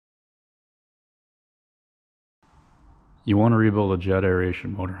You want to rebuild a jet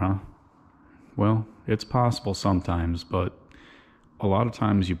aeration motor, huh? Well, it's possible sometimes, but a lot of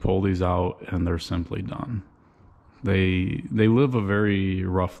times you pull these out and they're simply done. They live a very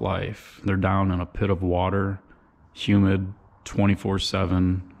rough life. They're down in a pit of water, humid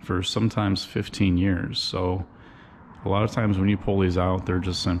 24/7 for sometimes 15 years. So a lot of times when you pull these out, they're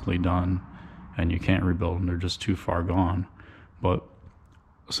just simply done and you can't rebuild them. They're just too far gone. But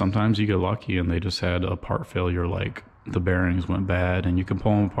sometimes you get lucky and they just had a part failure, like the bearings went bad, and you can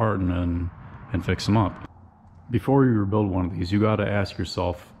pull them apart and fix them up. Before you rebuild one of these, you got to ask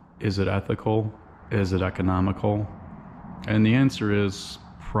yourself, is it ethical? Is it economical? And the answer is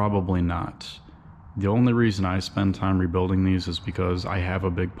probably not. The only reason I spend time rebuilding these is because I have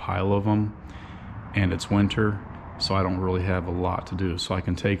a big pile of them and it's winter, so I don't really have a lot to do. So I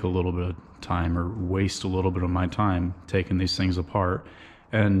can take a little bit of time or waste a little bit of my time taking these things apart.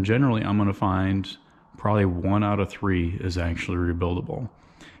 And generally I'm going to find probably 1 out of 3 is actually rebuildable.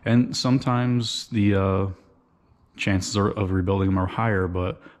 And sometimes the chances of rebuilding them are higher,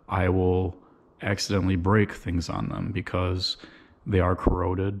 but I will accidentally break things on them because they are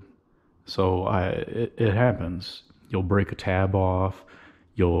corroded. So it happens. You'll break a tab off,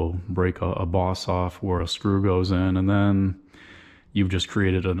 you'll break a boss off where a screw goes in, and then you've just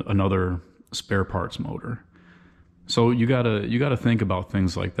created another spare parts motor. So you gotta think about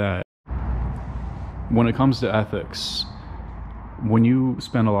things like that. When it comes to ethics, when you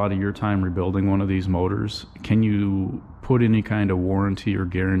spend a lot of your time rebuilding one of these motors, can you put any kind of warranty or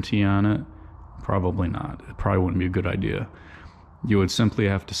guarantee on it? Probably not. It probably wouldn't be a good idea. You would simply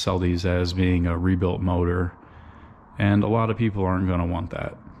have to sell these as being a rebuilt motor, and a lot of people aren't going to want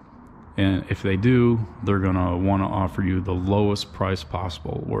that. And if they do, they're going to want to offer you the lowest price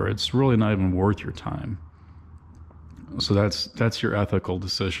possible, where it's really not even worth your time. So that's your ethical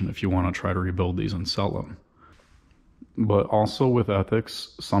decision if you want to try to rebuild these and sell them. But also with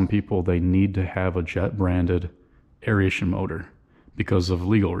ethics, some people, they need to have a jet branded aeration motor because of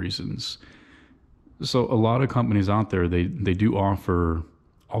legal reasons. So a lot of companies out there, they do offer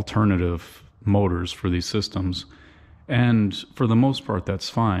alternative motors for these systems. And for the most part, that's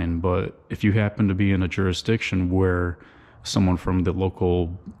fine. But if you happen to be in a jurisdiction where someone from the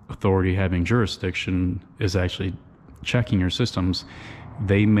local authority having jurisdiction is actually checking your systems,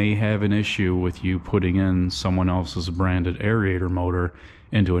 they may have an issue with you putting in someone else's branded aerator motor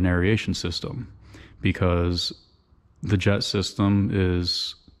into an aeration system, because the jet system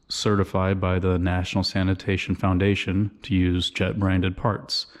is certified by the National Sanitation Foundation to use jet branded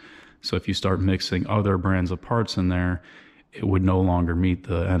parts. So if you start mixing other brands of parts in there, it would no longer meet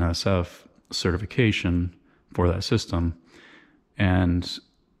the NSF certification for that system. And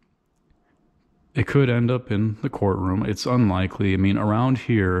it could end up in the courtroom. It's unlikely. I mean, around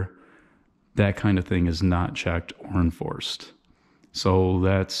here, that kind of thing is not checked or enforced. So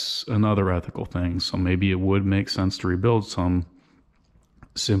that's another ethical thing. So maybe it would make sense to rebuild some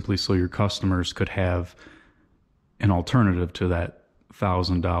simply so your customers could have an alternative to that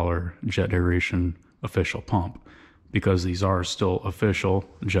 $1,000 jet aeration official pump, because these are still official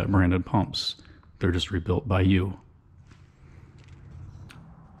jet branded pumps. They're just rebuilt by you.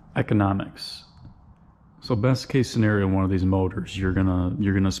 Economics. So best case scenario, one of these motors, you're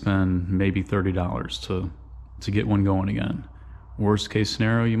gonna spend maybe $30 to get one going again. Worst case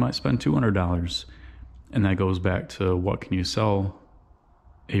scenario, you might spend $200, and that goes back to what can you sell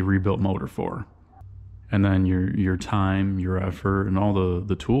a rebuilt motor for. And then your time, your effort, and all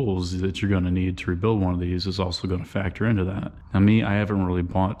the tools that you're going to need to rebuild one of these is also going to factor into that. Now me, I haven't really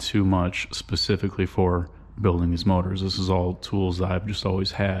bought too much specifically for building these motors. This is all tools that I've just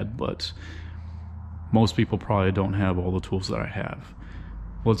always had, but most people probably don't have all the tools that I have.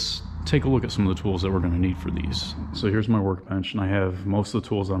 Let's take a look at some of the tools that we're going to need for these. So here's my workbench, and I have most of the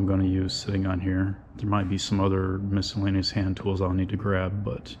tools I'm going to use sitting on here. There might be some other miscellaneous hand tools I'll need to grab,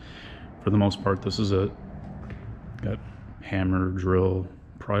 but for the most part, this is it. Got hammer, drill,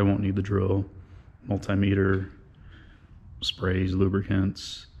 probably won't need the drill, multimeter, sprays,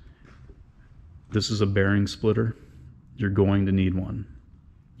 lubricants. This is a bearing splitter. You're going to need one.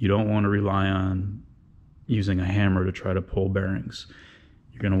 You don't want to rely on using a hammer to try to pull bearings.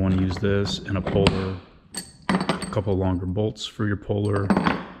 You're going to want to use this and a puller, a couple longer bolts for your puller,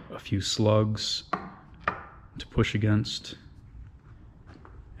 a few slugs to push against.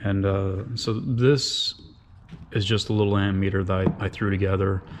 And so this is just a little ammeter that I threw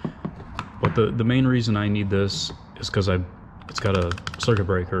together. But the main reason I need this is because it's got a circuit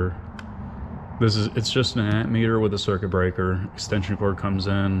breaker. It's just an ammeter with a circuit breaker. Extension cord comes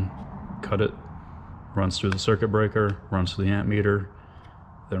in, cut it, runs through the circuit breaker, runs to the ammeter,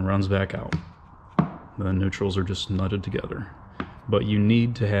 then runs back out. The neutrals are just nutted together. But you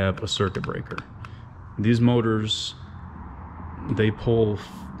need to have a circuit breaker. These motors, they pull,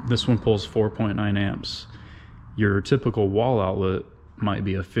 this one pulls 4.9 amps. Your typical wall outlet might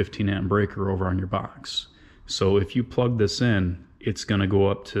be a 15 amp breaker over on your box. So if you plug this in, it's gonna go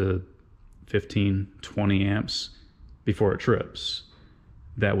up to 15, 20 amps before it trips.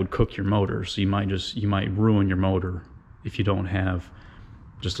 That would cook your motor. So you might ruin your motor if you don't have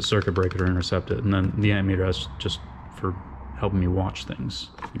just a circuit breaker to intercept it. And then the ammeter, that's just for helping you watch things.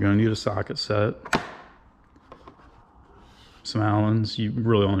 You're gonna need a socket set, some Allens. You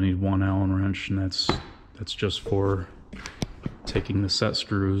really only need one Allen wrench, and that's just for taking the set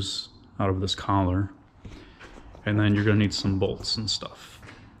screws out of this collar. And then you're gonna need some bolts and stuff.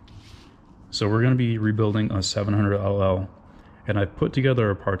 So we're gonna be rebuilding a 700 LL, and I've put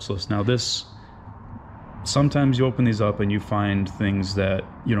together a parts list. Now this, sometimes you open these up and you find things that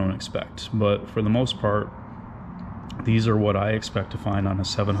you don't expect, but for the most part, these are what I expect to find on a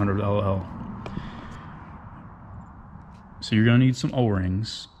 700 LL. So you're gonna need some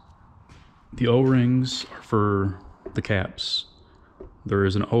O-rings. The O-rings are for the caps. There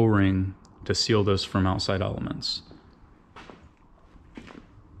is an O-ring to seal this from outside elements.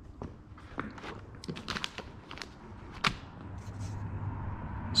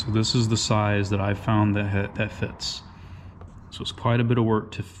 So this is the size that I found that fits. So it's quite a bit of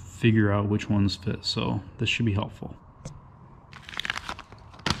work to figure out which ones fit, so this should be helpful.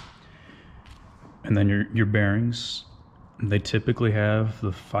 And then your bearings, they typically have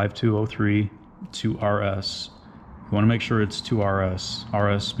the 5203 2RS. You want to make sure it's 2RS.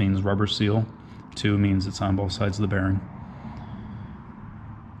 RS means rubber seal, 2 means it's on both sides of the bearing.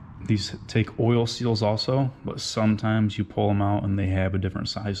 These take oil seals also, but sometimes you pull them out and they have a different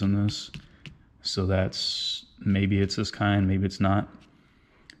size than this. So that's, maybe it's this kind, maybe it's not.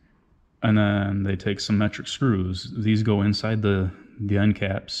 And then they take some metric screws. These go inside the end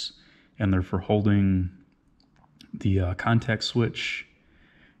caps, and they're for holding the contact switch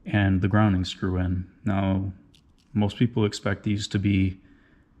and the grounding screw in. Now, most people expect these to be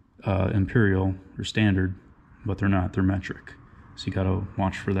imperial or standard, but they're not, they're metric. So you gotta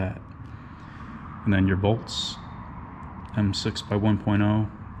watch for that. And then your bolts, M6 by 1.0,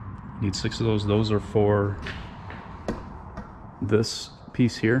 need 6 of those. Those are for this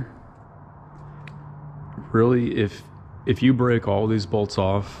piece here. Really, if you break all these bolts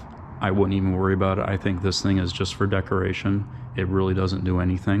off, I wouldn't even worry about it. I think this thing is just for decoration. It really doesn't do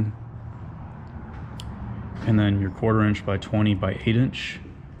anything. And then your 1/4 inch by 20 by 8 inch.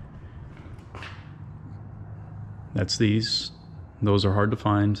 That's these. Those are hard to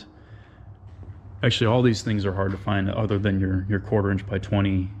find. Actually, all these things are hard to find other than your 1/4 inch by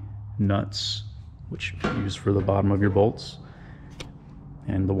 20 nuts, which you use for the bottom of your bolts.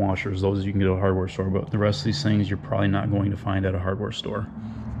 And the washers, those you can get at a hardware store, but the rest of these things you're probably not going to find at a hardware store.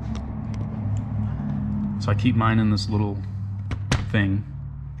 So I keep mine in this little thing,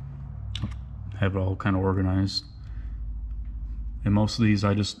 have it all kind of organized. And most of these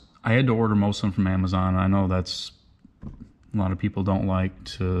I had to order most of them from Amazon. I know that's, a lot of people don't like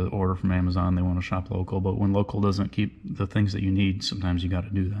to order from Amazon, they want to shop local, but when local doesn't keep the things that you need, sometimes you got to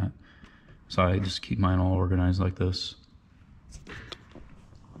do that. So I just keep mine all organized like this.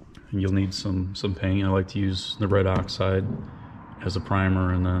 And you'll need some paint. I like to use the red oxide as a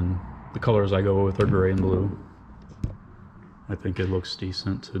primer, and then the colors I go with are gray and blue. I think it looks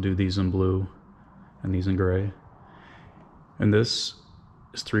decent to do these in blue and these in gray. And this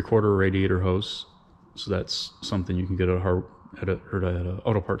is 3/4 radiator hose. So that's something you can get at an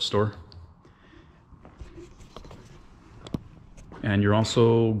auto parts store. And you're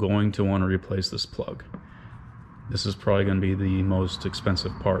also going to want to replace this plug. This is probably going to be the most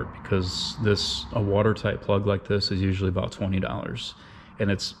expensive part, because a watertight plug like this is usually about $20. And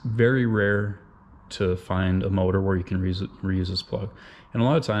it's very rare to find a motor where you can reuse this plug. And a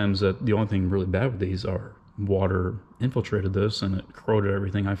lot of times the only thing really bad with these are water infiltrated this and it corroded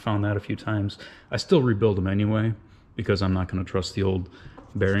everything. I found that a few times. I still rebuild them anyway, because I'm not going to trust the old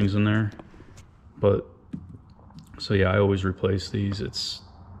bearings in there. But so yeah, I always replace these.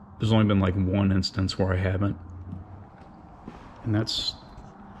 There's only been like one instance where I haven't. And that's,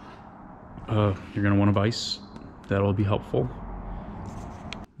 you're going to want a vise. That'll be helpful.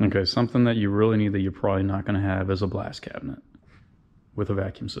 Okay, something that you really need that you're probably not going to have is a blast cabinet with a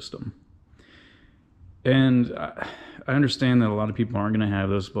vacuum system. And I understand that a lot of people aren't going to have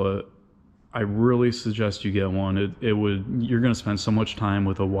this, but I really suggest you get one. You're going to spend so much time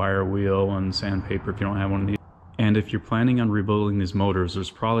with a wire wheel and sandpaper if you don't have one of these. And if you're planning on rebuilding these motors,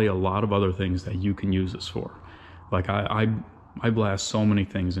 there's probably a lot of other things that you can use this for. Like I blast so many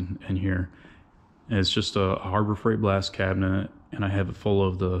things in here. And it's just a Harbor Freight blast cabinet, and I have it full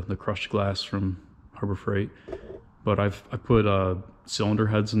of the crushed glass from Harbor Freight. But I put cylinder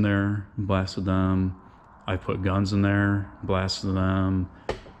heads in there, blasted them. I put guns in there, blasted them.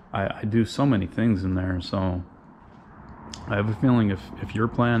 I do so many things in there, so I have a feeling if you're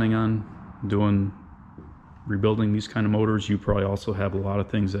planning on rebuilding these kind of motors, you probably also have a lot of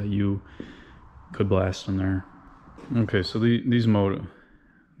things that you could blast in there. Okay, so these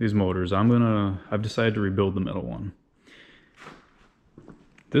motors, I've decided to rebuild the middle one.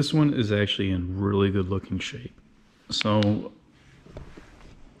 This one is actually in really good looking shape. So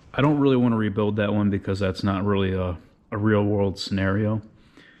I don't really want to rebuild that one because that's not really a real world scenario.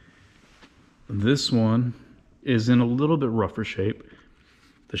 This one is in a little bit rougher shape.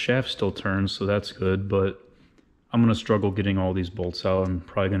 The shaft still turns, so that's good, but I'm going to struggle getting all these bolts out. I'm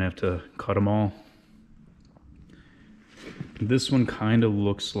probably going to have to cut them all. This one kind of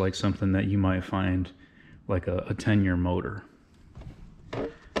looks like something that you might find like a 10-year motor.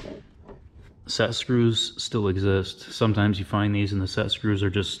 Set screws still exist. Sometimes you find these and the set screws are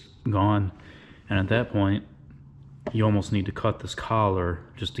just gone, and at that point you almost need to cut this collar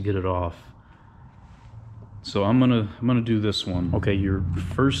just to get it off. So I'm gonna do this one. Okay, your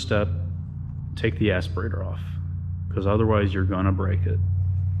first step, take the aspirator off, because otherwise you're gonna break it.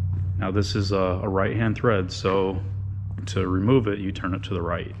 Now this is a right hand thread, so to remove it you turn it to the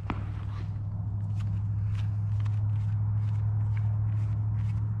right.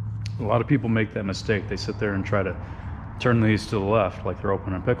 A lot of people make that mistake. They sit there and try to turn these to the left like they're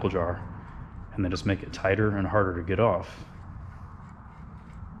opening a pickle jar, and they just make it tighter and harder to get off.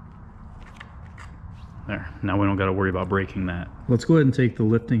 There, now we don't got to worry about breaking that. Let's go ahead and take the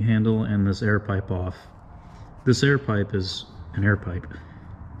lifting handle and this air pipe off. This air pipe is an air pipe.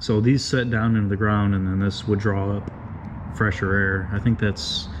 So these set down into the ground, and then this would draw up fresher air. I think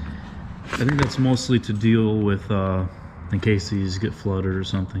that's mostly to deal with in case these get flooded or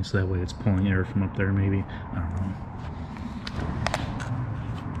something, so that way it's pulling air from up there maybe. I don't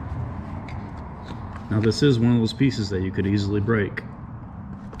know. Now this is one of those pieces that you could easily break.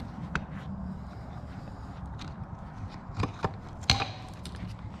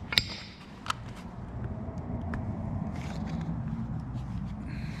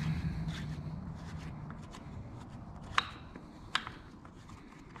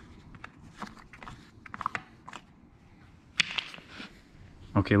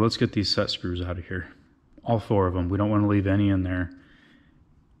 Okay, let's get these set screws out of here. All 4 of them. We don't want to leave any in there.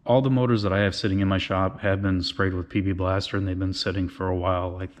 All the motors that I have sitting in my shop have been sprayed with PB Blaster, and they've been sitting for a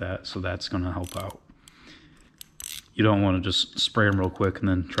while like that, so that's going to help out. You don't want to just spray them real quick and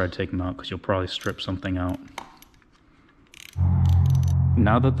then try to take them out, because you'll probably strip something out.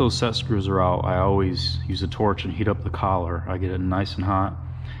 Now that those set screws are out, I always use a torch and heat up the collar. I get it nice and hot,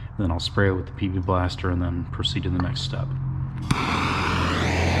 then I'll spray it with the PB Blaster and then proceed to the next step.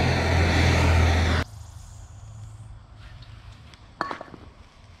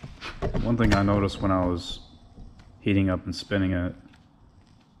 One thing I noticed when I was heating up and spinning it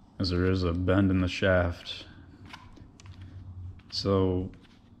is there is a bend in the shaft. So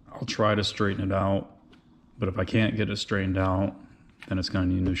I'll try to straighten it out, but if I can't get it straightened out, then it's going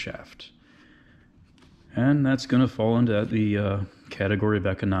to need a new shaft. And that's going to fall into the category of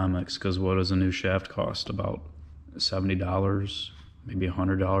economics, because what does a new shaft cost? About $70, maybe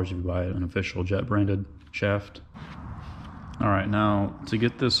 $100 if you buy an official Jet branded shaft. All right, now to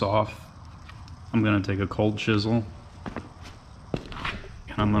get this off, I'm going to take a cold chisel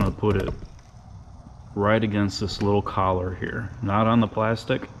and I'm going to put it right against this little collar here. Not on the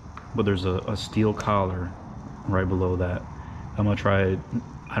plastic, but there's a steel collar right below that. I'm going to try,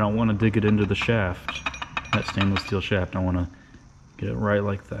 I don't want to dig it into the shaft, that stainless steel shaft. I want to get it right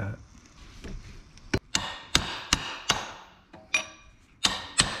like that.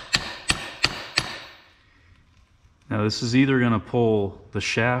 Now this is either going to pull the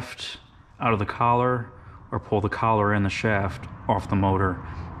shaft out of the collar or pull the collar and the shaft off the motor.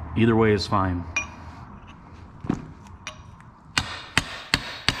 Either way is fine.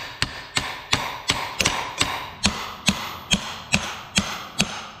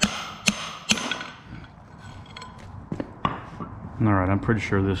 Alright, I'm pretty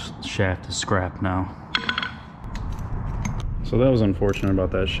sure this shaft is scrapped now. So that was unfortunate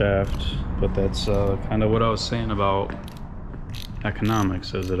about that shaft, but that's kind of what I was saying about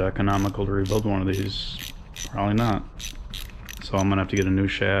economics. Is it economical to rebuild one of these? Probably not. So I'm gonna have to get a new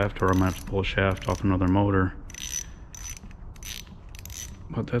shaft, or I'm gonna have to pull a shaft off another motor.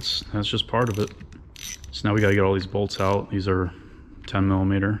 But that's just part of it. So now we gotta get all these bolts out. These are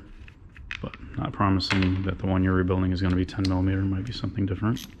 10mm, but not promising that the one you're rebuilding is gonna be 10mm. It might be something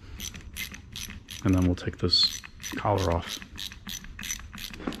different. and then we'll take this collar off.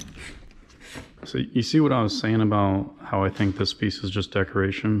 So you see what I was saying about how I think this piece is just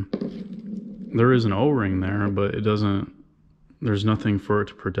decoration? There is an O-ring there, but it doesn't, there's nothing for it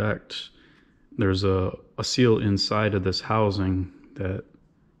to protect. There's a seal inside of this housing that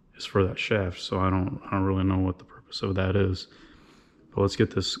is for that shaft, so I don't really know what the purpose of that is. But let's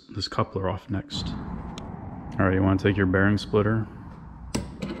get this coupler off next. All right, you want to take your bearing splitter,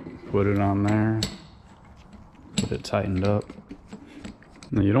 put it on there, get it tightened up.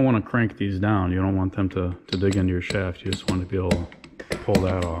 Now you don't want to crank these down. You don't want them to dig into your shaft. You just want to be able to pull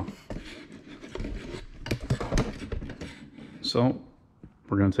that off. So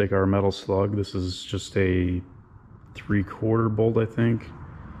we're going to take our metal slug. This is just a 3/4 bolt, I think.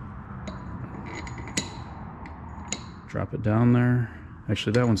 Drop it down there.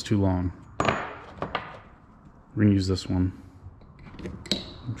 Actually, that one's too long. We're going to use this one.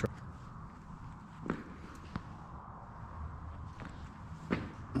 A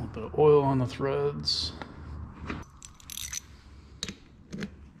little bit of oil on the threads.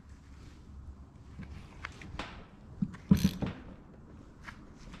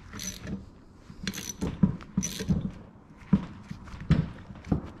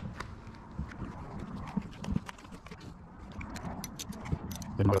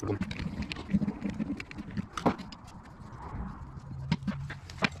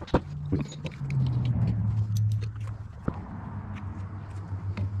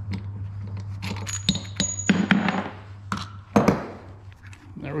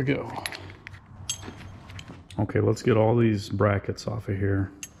 There we go. Okay, let's get all these brackets off of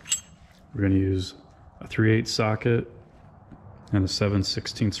here. We're going to use a 3/8 socket and a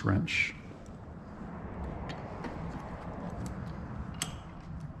 7/16 wrench.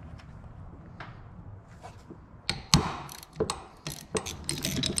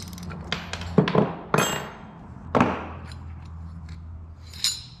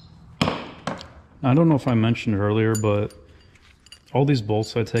 I don't know if I mentioned earlier, but all these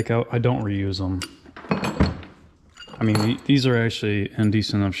bolts I take out, I don't reuse them. I mean, these are actually in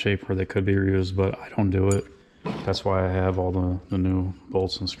decent enough shape where they could be reused, but I don't do it. That's why I have all the new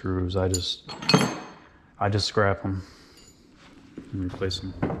bolts and screws. I just scrap them and replace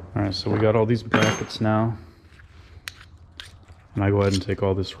them. All right, so we got all these brackets now. And I go ahead and take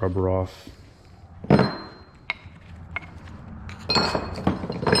all this rubber off.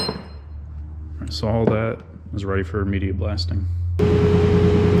 So all that is ready for immediate blasting.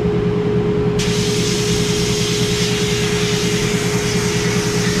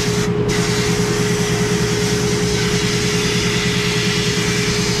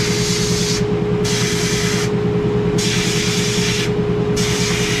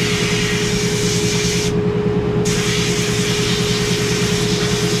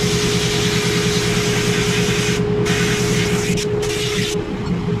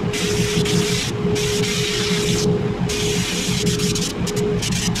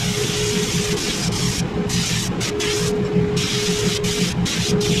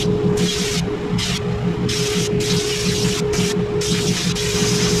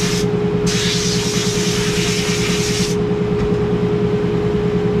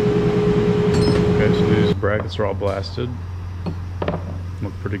 Brackets are all blasted.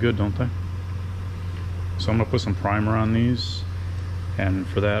 Look pretty good, don't they? So I'm gonna put some primer on these, and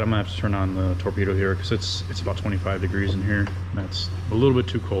for that I'm gonna have to turn on the torpedo here because it's about 25 degrees in here. That's a little bit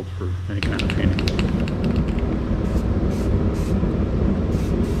too cold for any kind of painting.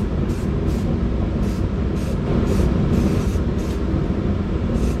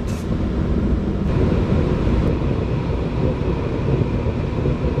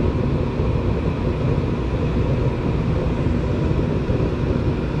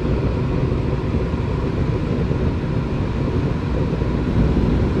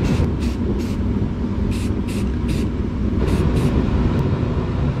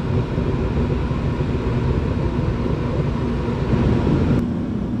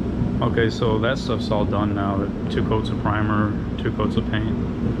 Okay, so that stuff's all done now. 2 coats of primer, 2 coats of paint.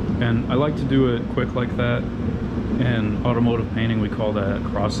 And I like to do it quick like that. In automotive painting, we call that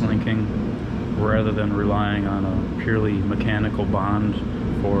cross-linking, rather than relying on a purely mechanical bond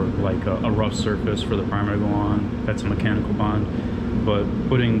for like a rough surface for the primer to go on. That's a mechanical bond. But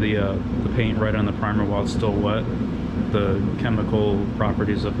putting the paint right on the primer while it's still wet, the chemical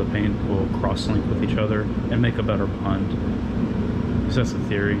properties of the paint will cross-link with each other and make a better bond. So that's the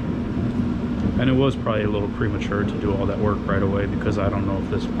theory. And it was probably a little premature to do all that work right away because I don't know if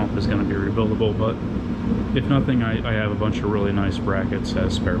this pump is going to be rebuildable, but if nothing, I have a bunch of really nice brackets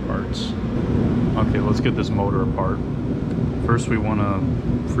as spare parts. Okay, let's get this motor apart. First we want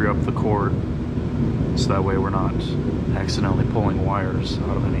to free up the cord so that way we're not accidentally pulling wires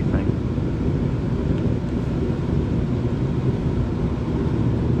out of anything.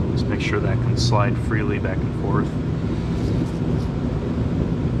 Just make sure that can slide freely back and forth.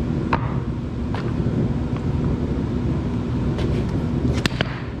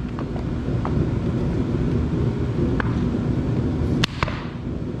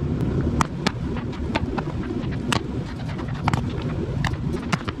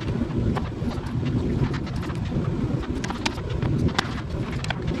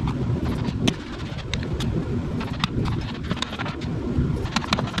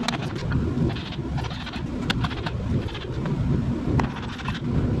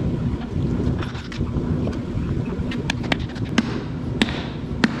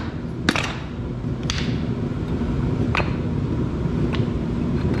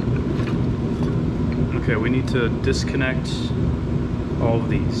 Okay, we need to disconnect all of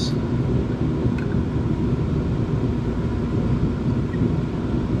these.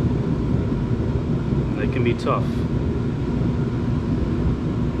 They can be tough.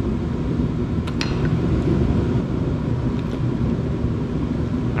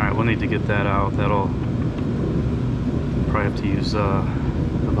 Alright, we'll need to get that out. That'll probably have to use a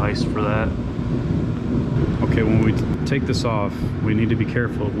vise for that. Okay, when we take this off, we need to be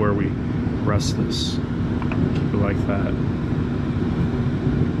careful of where we rest this. Keep it like that.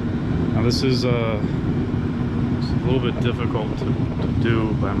 Now this is it's a little bit difficult to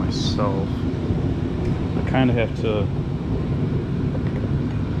do by myself. I kind of have to,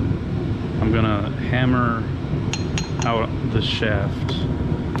 I'm gonna hammer out the shaft.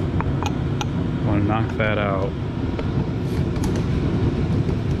 I want to knock that out.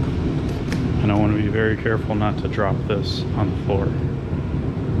 And I want to be very careful not to drop this on the floor.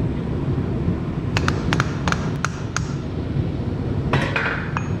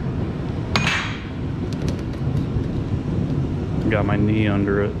 Got my knee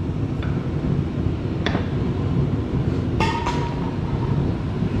under it.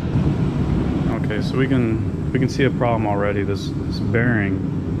 Okay, so we can see a problem already. This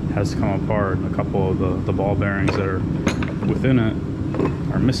bearing has come apart, and a couple of the ball bearings that are within it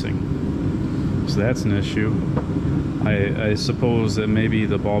are missing. So that's an issue. I suppose that maybe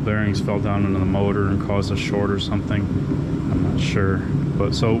the ball bearings fell down into the motor and caused a short or something. I'm not sure.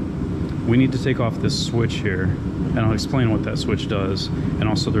 But so we need to take off this switch here, and I'll explain what that switch does. And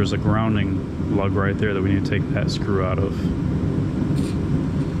also there's a grounding lug right there that we need to take that screw out of.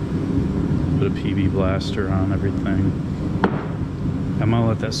 Put a PB blaster on everything. I'm gonna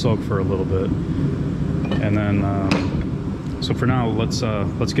let that soak for a little bit, and then so for now let's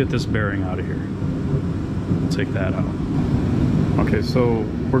get this bearing out of here. Take that out. Okay, so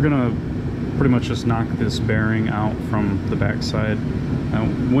we're gonna pretty much just knock this bearing out from the back side. Now,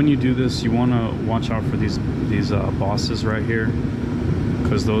 when you do this, you want to watch out for these bosses right here,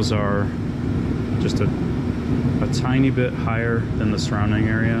 because those are just a tiny bit higher than the surrounding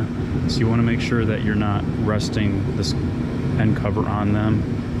area. So you want to make sure that you're not resting this end cover on them.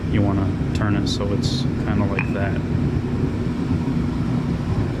 You want to turn it so it's kind of like that.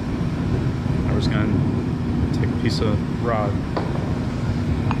 I was going to take a piece of rod,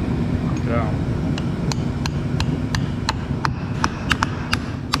 knock it out.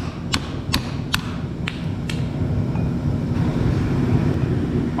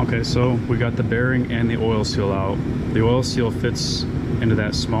 Okay, so we got the bearing and the oil seal out. The oil seal fits into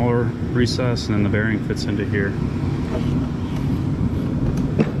that smaller recess, and then the bearing fits into here.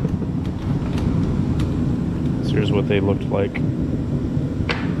 So here's what they looked like.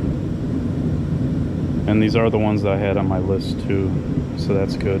 And these are the ones that I had on my list too, so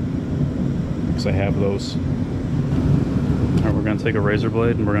that's good, because I have those. All right, we're gonna take a razor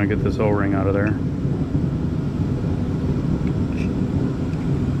blade and we're gonna get this O-ring out of there.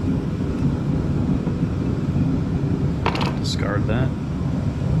 Discard that.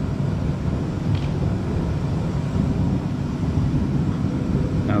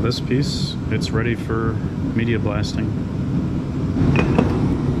 Now this piece, it's ready for media blasting.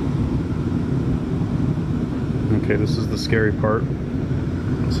 Okay, this is the scary part.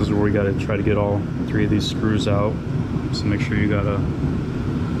 This is where we got to try to get all three of these screws out. So make sure you got a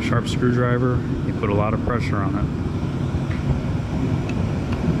sharp screwdriver. You put a lot of pressure on it.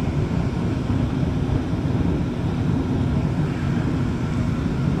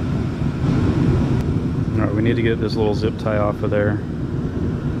 Alright, we need to get this little zip tie off of there.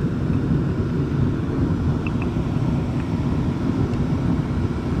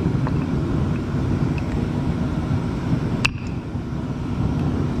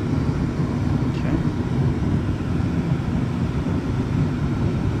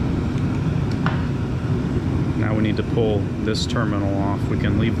 to pull this terminal off. We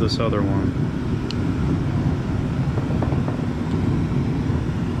can leave this other one.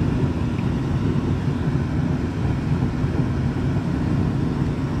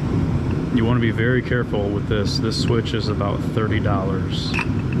 You want to be very careful with this. This switch is about $30.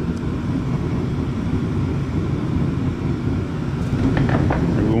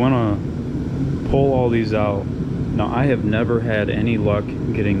 We want to pull all these out. Now, I have never had any luck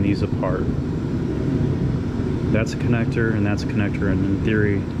getting these apart. That's a connector and that's a connector, and in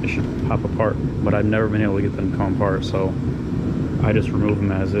theory it should pop apart, but I've never been able to get them to come apart, so I just remove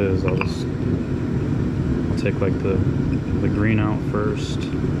them as is. I'll take like the green out first,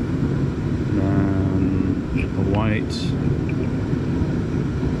 then the white,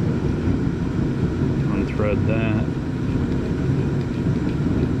 unthread that,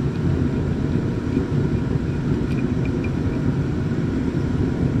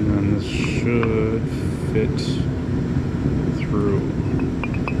 and then this should fit through.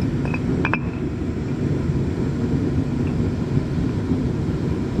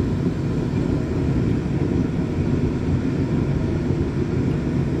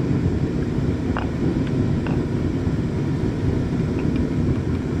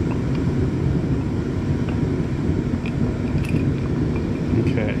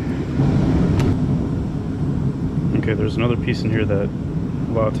 Okay, there's another piece in here that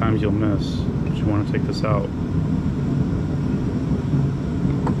a lot of times you'll miss. You want to take this out.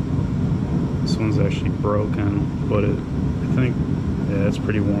 This one's actually broken, but I think, yeah, it's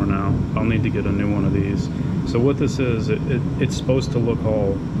pretty worn out. I'll need to get a new one of these. So what this is, it's supposed to look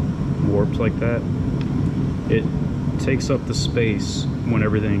all warped like that. It takes up the space when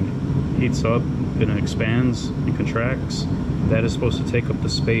everything heats up and it expands and contracts. That is supposed to take up the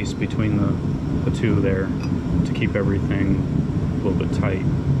space between the two there to keep everything a little bit tight.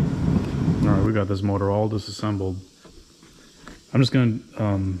 Alright, we got this motor all disassembled. I'm just going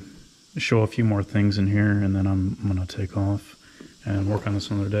to show a few more things in here, and then I'm going to take off and work on this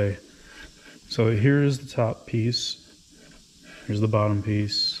another day. So here's the top piece. Here's the bottom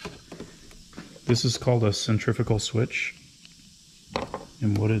piece. This is called a centrifugal switch.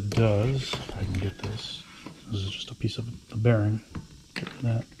 And what it does, if I can get this, this is just a piece of a bearing. Get rid of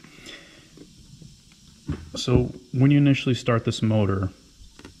that. So when you initially start this motor,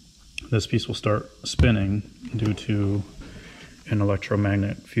 this piece will start spinning due to an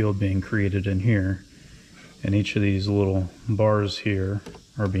electromagnetic field being created in here. And each of these little bars here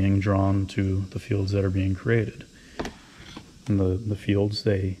are being drawn to the fields that are being created. And the fields,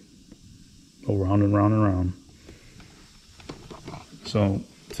 they go round and round and round. So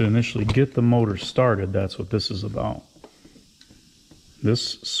to initially get the motor started, that's what this is about.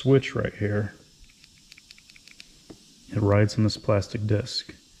 This switch right here, it rides on this plastic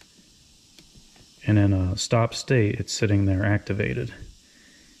disc. And in a stop state, it's sitting there activated.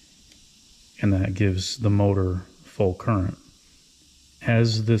 And that gives the motor full current.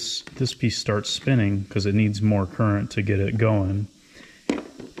 As this piece starts spinning, because it needs more current to get it going,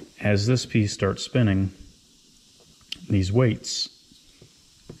 as this piece starts spinning, these weights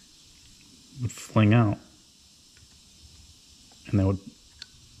would fling out. And they would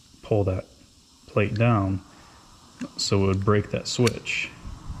pull that plate down, so it would break that switch.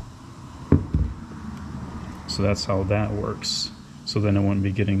 So that's how that works. So then it wouldn't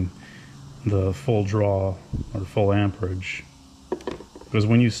be getting the full draw or full amperage. Because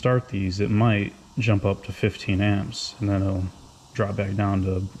when you start these, it might jump up to 15 amps and then it'll drop back down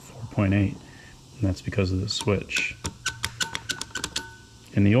to 4.8. And that's because of the switch.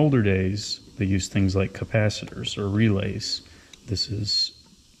 In the older days, they used things like capacitors or relays. This is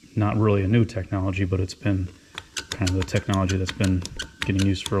not really a new technology, but it's been kind of the technology that's been getting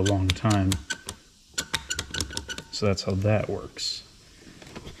used for a long time. So that's how that works.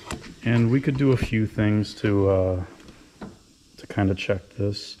 And we could do a few things to kind of check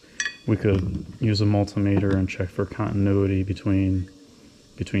this. We could use a multimeter and check for continuity between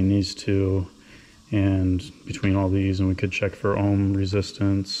these two and between all these, and we could check for ohm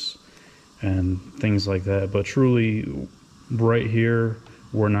resistance and things like that. But truly, right here,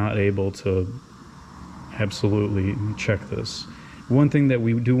 we're not able to absolutely check this. One thing that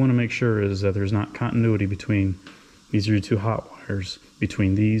we do want to make sure is that there's not continuity between these are your two hot wires,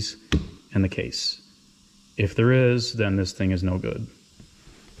 between these and the case. If there is, then this thing is no good.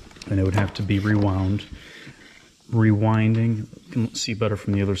 And it would have to be rewound. Rewinding, you can see better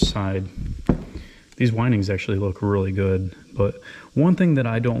from the other side. These windings actually look really good, but one thing that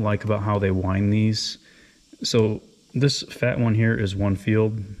I don't like about how they wind these, so this fat one here is one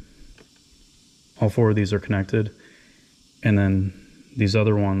field. All four of these are connected. And then these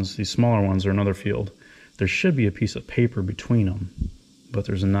other ones, these smaller ones, are another field. there should be a piece of paper between them, but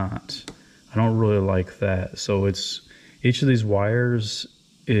there's not. I don't really like that. So it's, each of these wires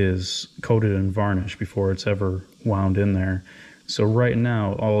is coated in varnish before it's ever wound in there. So right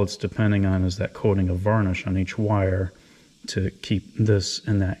now, all it's depending on is that coating of varnish on each wire to keep this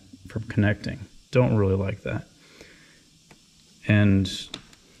and that from connecting. Don't really like that. And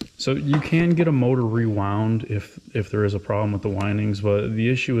so you can get a motor rewound if there is a problem with the windings, but the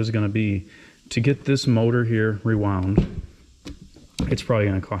issue is going to be to get this motor here rewound, it's probably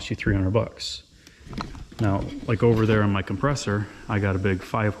going to cost you 300 bucks. Now, like over there on my compressor, I got a big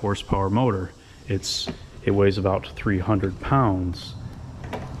 5 horsepower motor. It weighs about 300 pounds.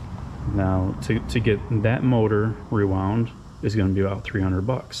 Now, to get that motor rewound is going to be about 300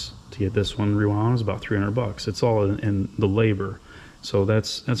 bucks. To get this one rewound is about 300 bucks. It's all in the labor. So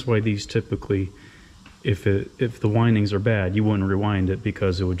that's why these typically, if the windings are bad, you wouldn't rewind it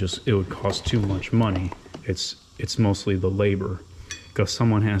because it would cost too much money. It's mostly the labor, because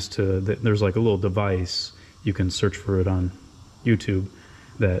someone has to, there's like a little device, you can search for it on YouTube,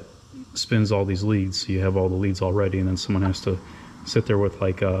 that spins all these leads, so you have all the leads already, and then someone has to sit there with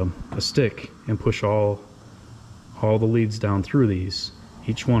like a stick and push all the leads down through these.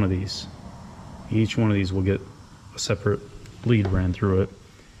 Each one of these will get a separate lead ran through it,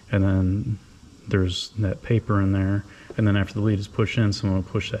 and then there's that paper in there, and then after the lead is pushed in, someone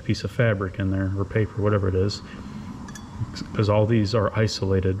will push that piece of fabric in there, or paper, whatever it is, because all these are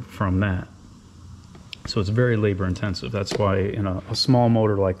isolated from that. So it's very labor intensive. That's why in a small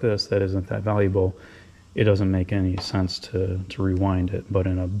motor like this that isn't that valuable, it doesn't make any sense to rewind it. But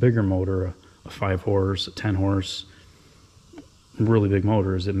in a bigger motor, a 5 horse, a 10 horse, really big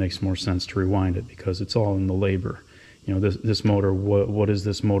motors, it makes more sense to rewind it because it's all in the labor. You know, this motor, what is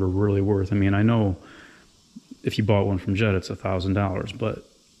this motor really worth? I mean, I know if you bought one from Jet, it's $1,000, but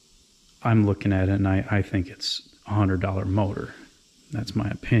I'm looking at it and I think it's a $100 motor. That's my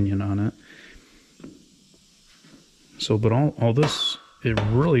opinion on it. So, but all this, it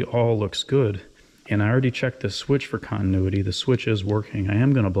really all looks good. And I already checked the switch for continuity. The switch is working. I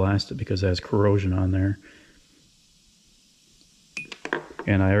am going to blast it because it has corrosion on there.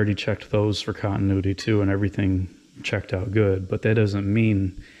 And I already checked those for continuity too, and everything checked out good. But that doesn't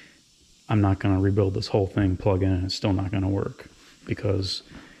mean I'm not going to rebuild this whole thing, plug in, and it's still not going to work, because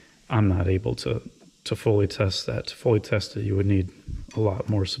I'm not able to fully test that. To fully test it, you would need a lot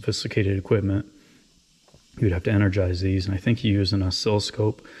more sophisticated equipment. You'd have to energize these, and I think you use an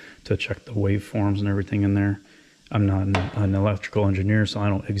oscilloscope to check the waveforms and everything in there. I'm not an electrical engineer, so I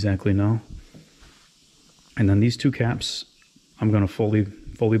don't exactly know. And then these two caps, I'm going to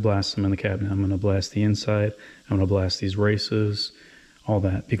fully blast them in the cabinet. I'm going to blast the inside. I'm going to blast these races, all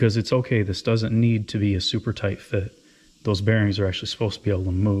that, because it's okay. This doesn't need to be a super tight fit. Those bearings are actually supposed to be able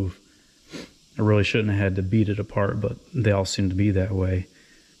to move. I really shouldn't have had to beat it apart, but they all seem to be that way.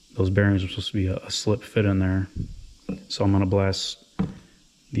 Those bearings are supposed to be a slip fit in there. So I'm going to blast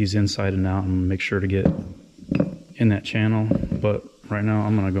these inside and out and make sure to get in that channel. But right now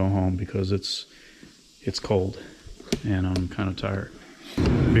I'm going to go home because it's cold and I'm kind of tired.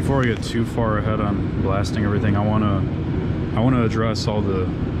 Before I get too far ahead on blasting everything, I want to address all the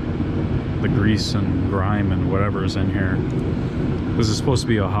grease and grime and whatever's in here. This is supposed to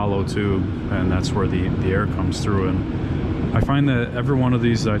be a hollow tube, and that's where the air comes through. And I find that every one of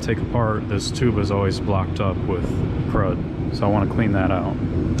these that I take apart, this tube is always blocked up with crud. So I want to clean that out.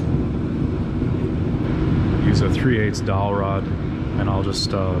 Use a 3/8 dowel rod, and I'll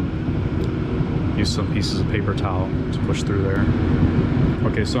just use some pieces of paper towel to push through there.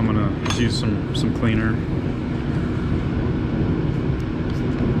 Okay, so I'm gonna use some cleaner.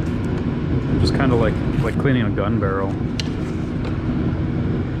 Just kind of like cleaning a gun barrel.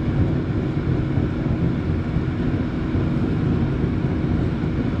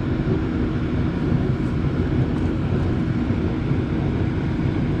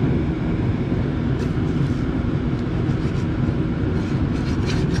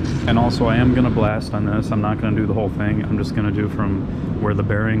 And also, I am going to blast on this. I'm not going to do the whole thing. I'm just going to do from where the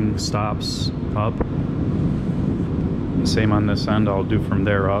bearing stops up. Same on this end. I'll do from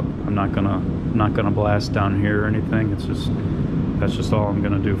there up. I'm not gonna blast down here or anything. That's just all I'm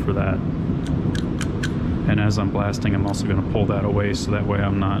going to do for that. And as I'm blasting, I'm also going to pull that away so that way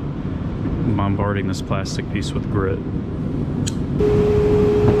I'm not bombarding this plastic piece with grit.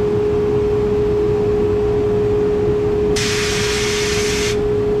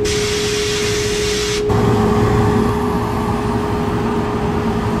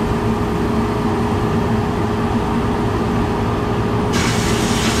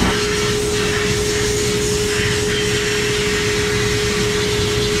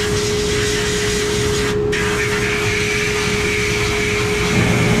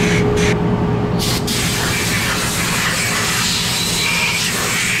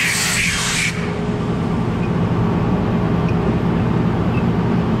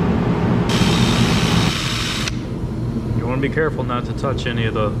 want to be careful not to touch any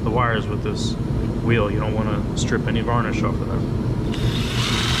of the wires with this wheel. You don't want to strip any varnish off of them.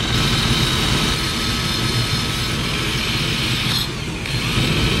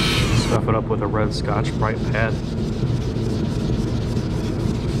 Stuff it up with a red Scotch-Brite pad.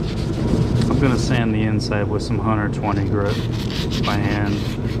 I'm going to sand the inside with some 120 grit by hand.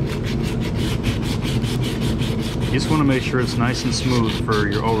 You just want to make sure it's nice and smooth for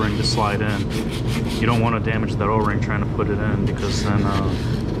your O-ring to slide in. You don't want to damage that O-ring trying to put it in, because then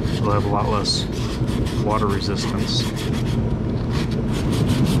you'll have a lot less water resistance.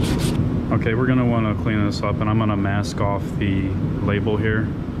 Okay, we're going to want to clean this up, and I'm going to mask off the label here.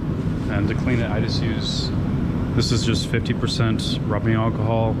 And to clean it, I just use, this is just 50% rubbing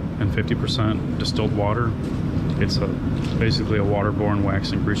alcohol and 50% distilled water. It's basically a waterborne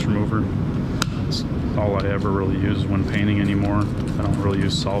wax and grease remover. It's all I ever really use when painting anymore. I don't really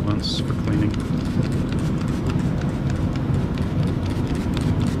use solvents for cleaning.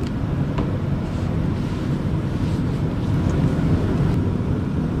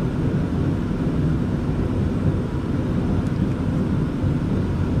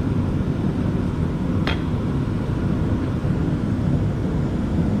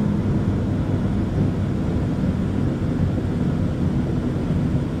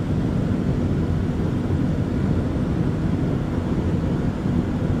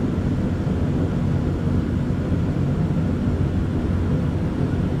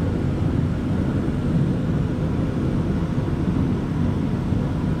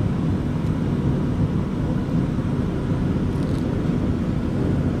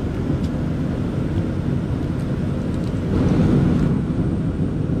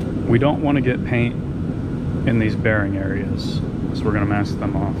 We don't want to get paint in these bearing areas, so we're going to mask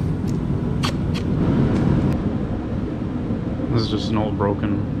them off. This is just an old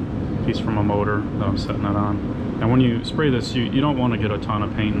broken piece from a motor that I'm setting that on. And when you spray this, you don't want to get a ton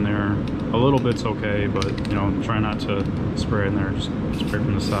of paint in there. A little bit's okay, but you know, try not to spray in there, just spray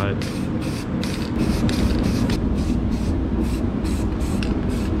from the side.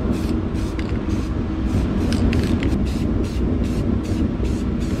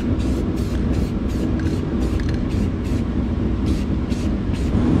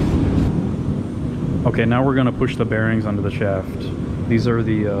 Okay, now we're going to push the bearings onto the shaft. These are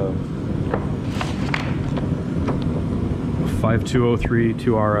the 5203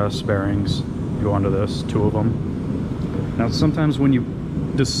 2RS bearings. Go onto this, 2 of them. Now sometimes when you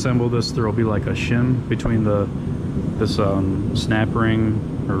disassemble this, there will be like a shim between this snap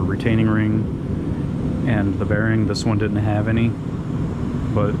ring or retaining ring and the bearing. This one didn't have any,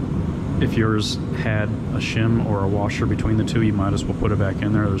 but if yours had a shim or a washer between the two, you might as well put it back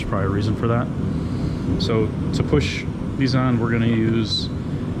in there. There's probably a reason for that. So to push these on, we're going to use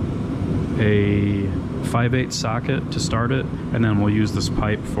a 5/8 socket to start it, and then we'll use this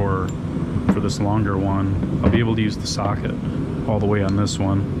pipe for this longer one. I'll be able to use the socket all the way on this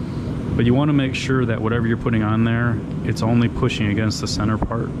one. But you want to make sure that whatever you're putting on there, it's only pushing against the center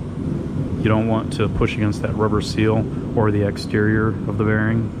part. You don't want to push against that rubber seal or the exterior of the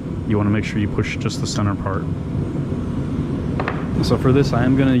bearing. You want to make sure you push just the center part. So for this, I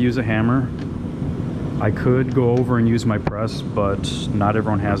am going to use a hammer. I could go over and use my press, but not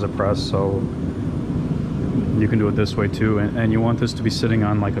everyone has a press, so you can do it this way too. And you want this to be sitting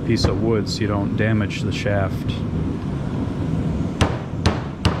on like a piece of wood so you don't damage the shaft.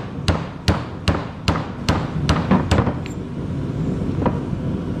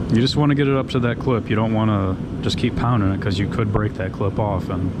 You just want to get it up to that clip. You don't want to just keep pounding it, because you could break that clip off,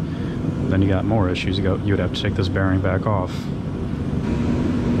 and then you got more issues. You would have to take this bearing back off.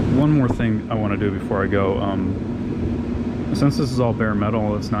 One more thing I want to do before I go. Since this is all bare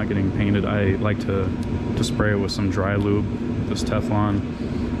metal, it's not getting painted, I like to spray it with some dry lube, this Teflon,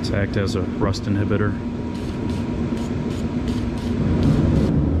 to act as a rust inhibitor.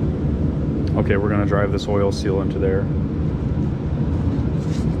 Okay, we're going to drive this oil seal into there.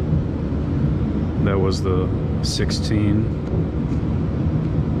 That was the 16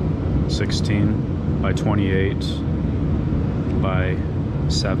 by 28 by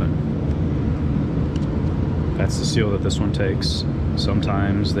 7. That's the seal that this one takes.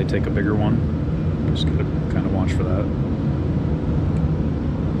 Sometimes they take a bigger one. Just gotta kind of watch for that.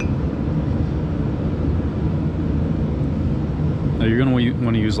 Now you're gonna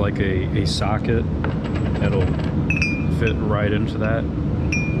want to use like a socket that'll fit right into that.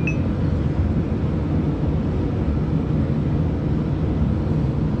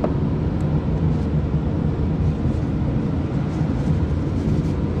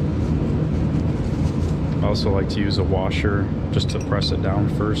 I also like to use a washer just to press it down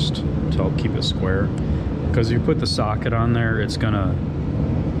first to help keep it square. because you put the socket on there, it's gonna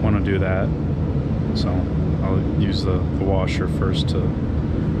want to do that. So I'll use the washer first to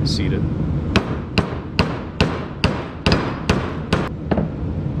seat it.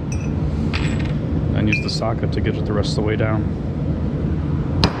 And use the socket to get it the rest of the way down.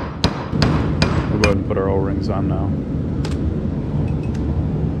 We'll go ahead and put our O-rings on now.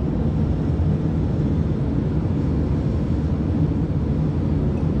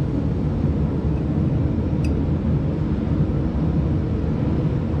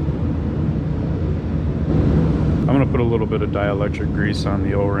 I'm going to put a little bit of dielectric grease on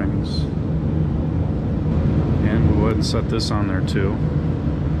the O-rings. And we'll go ahead and set this on there too.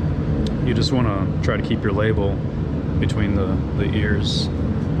 You just want to try to keep your label between the ears.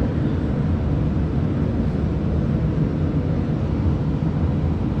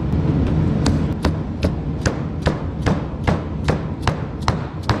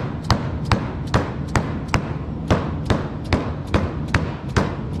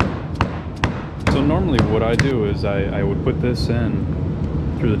 So normally what I do is I would put this in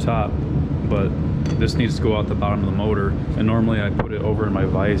through the top, but this needs to go out the bottom of the motor, and normally I put it over in my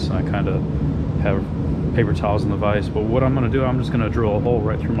vise and I kind of have paper towels in the vise. But what I'm going to do, I'm just going to drill a hole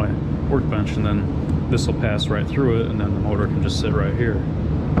right through my workbench, and then this will pass right through it, and then the motor can just sit right here.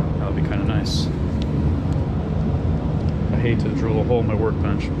 That'll be kind of nice. I hate to drill a hole in my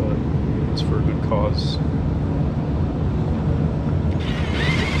workbench, but it's for a good cause.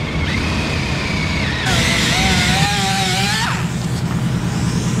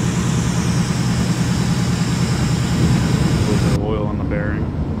 Bearing.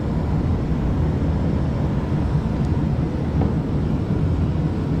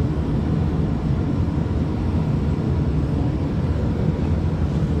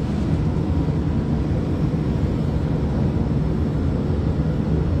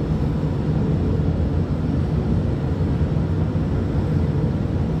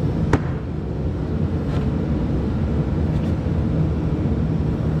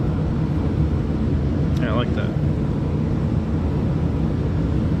 Yeah, I like that.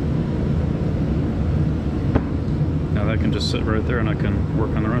 I can just sit right there and I can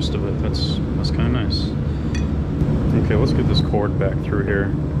work on the rest of it. That's kind of nice. Okay, let's get this cord back through here.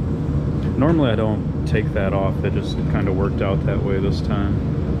 Normally I don't take that off. It kind of worked out that way this time.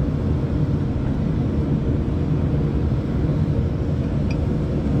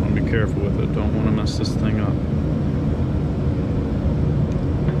 I want to be careful with it. Don't want to mess this thing up.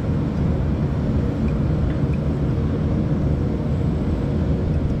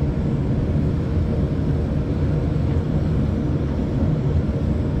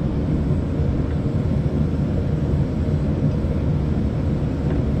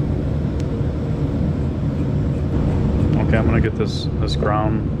 Okay, I'm gonna get this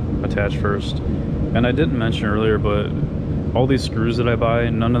ground attached first. And I didn't mention earlier, but all these screws that I buy,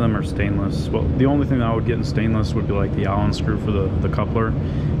 none of them are stainless. Well, the only thing that I would get in stainless would be like the Allen screw for the coupler,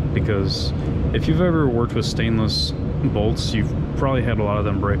 because if you've ever worked with stainless bolts, you've probably had a lot of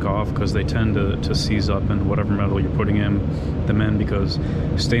them break off because they tend to seize up in whatever metal you're putting them in, because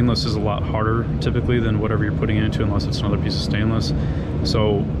stainless is a lot harder typically than whatever you're putting it into, unless it's another piece of stainless.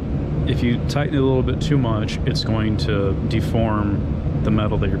 So if you tighten it a little bit too much, it's going to deform the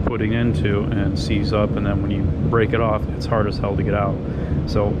metal that you're putting into and seize up, and then when you break it off, it's hard as hell to get out.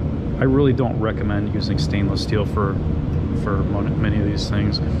 So I really don't recommend using stainless steel for many of these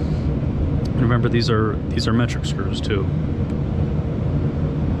things. And remember, these are metric screws too.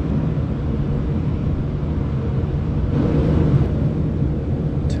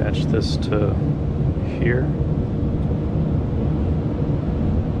 Attach this to here.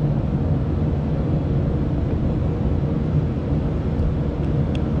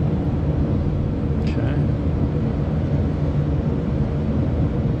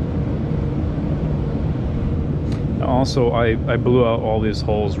 Also, I blew out all these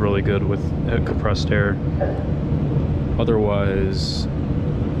holes really good with compressed air. Otherwise,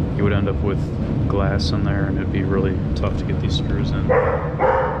 you would end up with glass in there and it'd be really tough to get these screws in.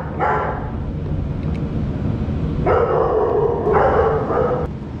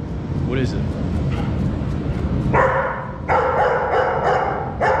 What is it?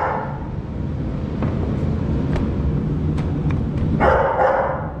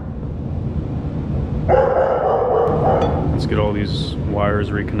 Let's get all these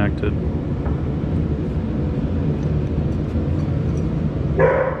wires reconnected.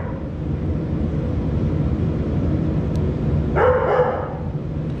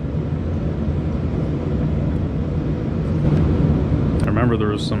 Remember, there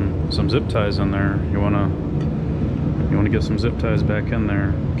was some zip ties in there. You wanna get some zip ties back in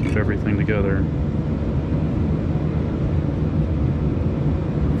there. Keep everything together.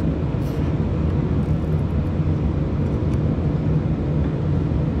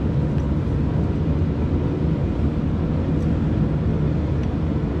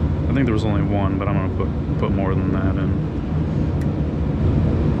 I think there was only one, but I'm gonna put more than that in.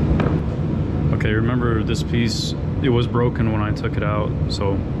 Okay, remember this piece, it was broken when I took it out,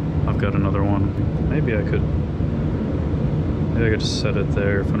 so I've got another one. Maybe I could just set it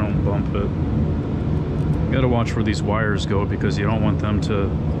there if I don't bump it. You gotta watch where these wires go because you don't want them to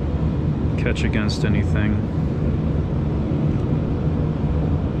catch against anything.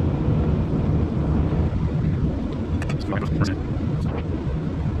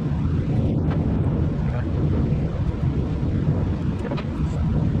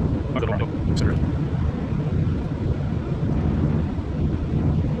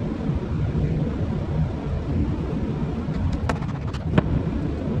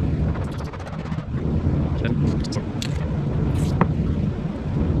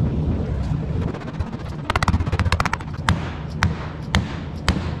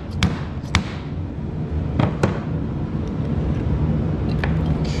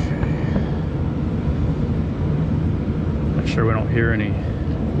 Make sure we don't hear any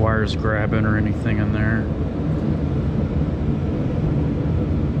wires grabbing or anything in there.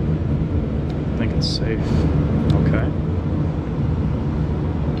 I think it's safe. Okay.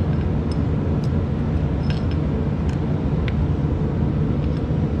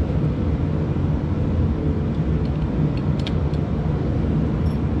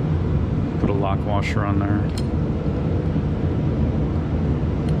 Put a lock washer on there.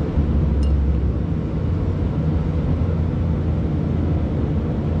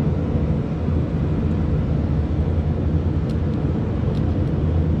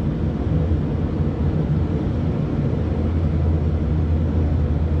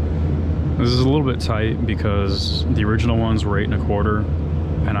 This is a little bit tight because the original ones were 8 1/4,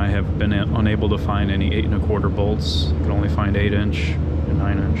 and I have been unable to find any 8 1/4 bolts. I can only find 8-inch and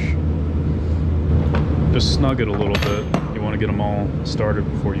 9-inch. Just snug it a little bit. You want to get them all started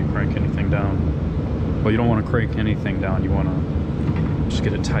before you crank anything down. Well, you don't want to crank anything down. You want to just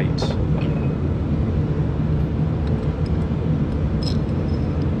get it tight.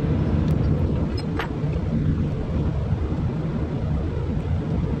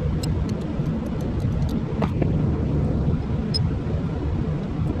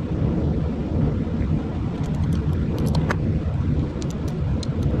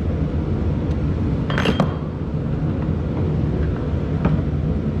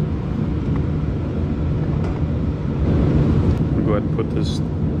 Go ahead and put this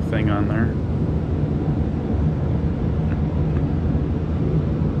thing on there.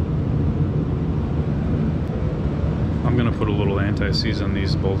 I'm gonna put a little anti-seize on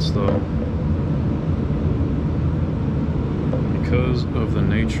these bolts though, because of the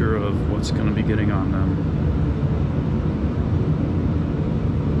nature of what's gonna be getting on them.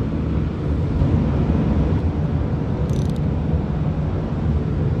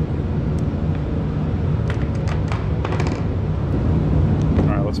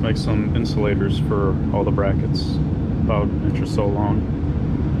 Let's make some insulators for all the brackets, about an inch or so long.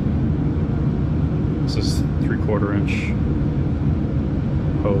 This is 3/4 inch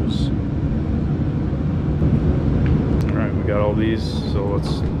hose. Alright, we got all these, so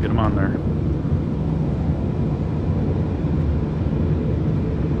let's get them on there.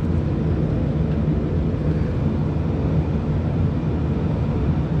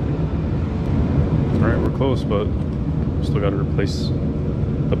 Alright, we're close, but still got to replace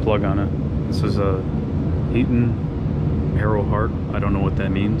the plug on it. This is a Eaton Arrow Heart. I don't know what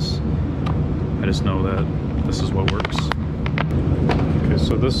that means. I just know that this is what works. Okay,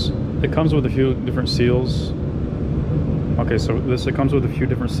 so it comes with a few different seals. Okay, so it comes with a few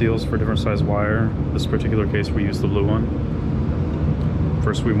different seals for different size wire. This particular case we use the blue one.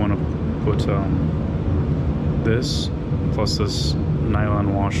 First we want to put this plus this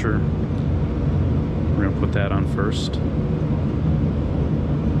nylon washer. We're going to put that on first.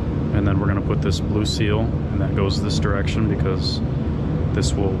 And then we're going to put this blue seal, and that goes this direction because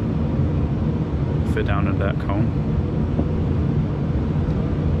this will fit down into that cone.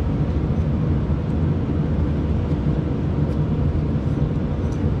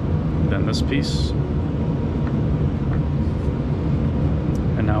 Then this piece.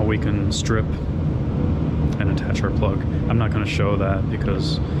 And now we can strip and attach our plug. I'm not going to show that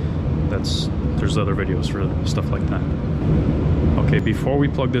because there's other videos for stuff like that. Okay, before we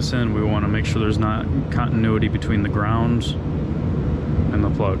plug this in, we want to make sure there's not continuity between the ground and the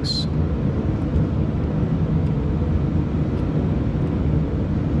plugs.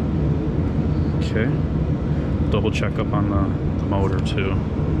 Okay, double check up on the motor too.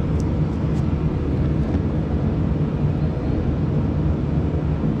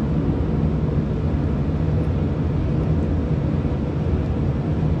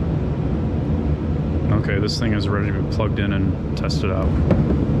 Okay, this thing is ready to be plugged in and tested out.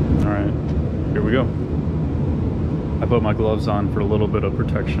 Alright, here we go. I put my gloves on for a little bit of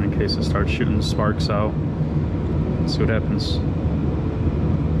protection in case it starts shooting sparks out. Let's see what happens.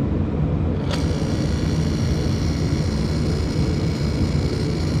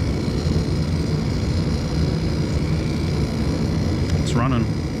 It's running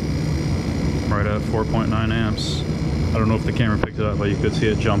right at 4.9 amps. I don't know if the camera picked it up, but you could see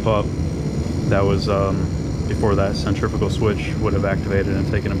it jump up. That was before that centrifugal switch would have activated and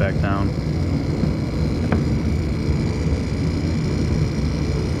taken it back down.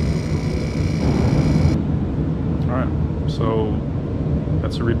 Alright, so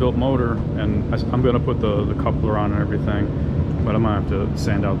that's a rebuilt motor, and I'm going to put the coupler on and everything, but I might have to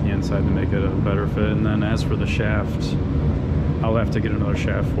sand out the inside to make it a better fit. And then as for the shaft, I'll have to get another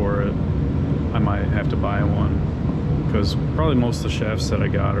shaft for it. I might have to buy one, because probably most of the shafts that I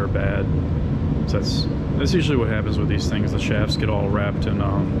got are bad. So that's usually what happens with these things. The shafts get all wrapped in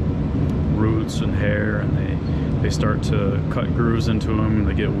roots and hair, and they start to cut grooves into them,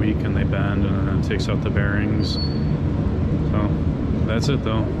 they get weak and they bend, and then it takes out the bearings. So that's it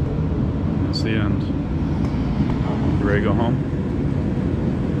though. That's the end. You ready to go home?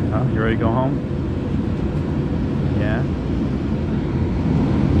 Huh? You ready to go home? Yeah?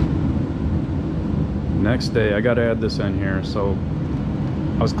 Next day, I gotta add this in here. So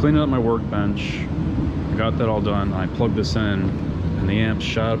I was cleaning up my workbench, I got that all done, I plugged this in, and the amp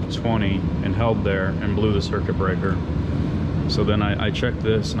shot up to 20 and held there and blew the circuit breaker. So then I checked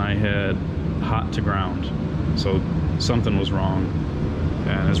this, and I had hot to ground, so something was wrong.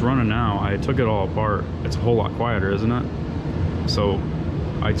 And it's running now. I took it all apart. It's a whole lot quieter, isn't it? So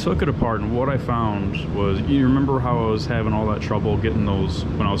I took it apart, and what I found was, you remember how I was having all that trouble getting those,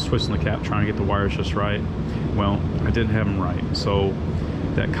 when I was twisting the cap trying to get the wires just right? Well, I didn't have them right. So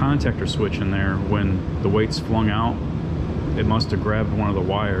that contactor switch in there, when the weight's flung out, it must have grabbed one of the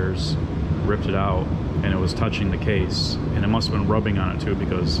wires, ripped it out, and it was touching the case, and it must have been rubbing on it too,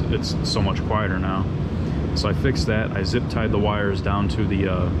 because it's so much quieter now. So I fixed that. I zip tied the wires down to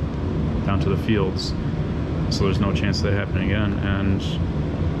the fields, so there's no chance of that happening again. And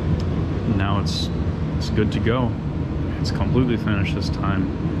now it's good to go. It's completely finished this time.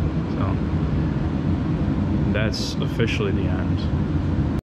 So that's officially the end.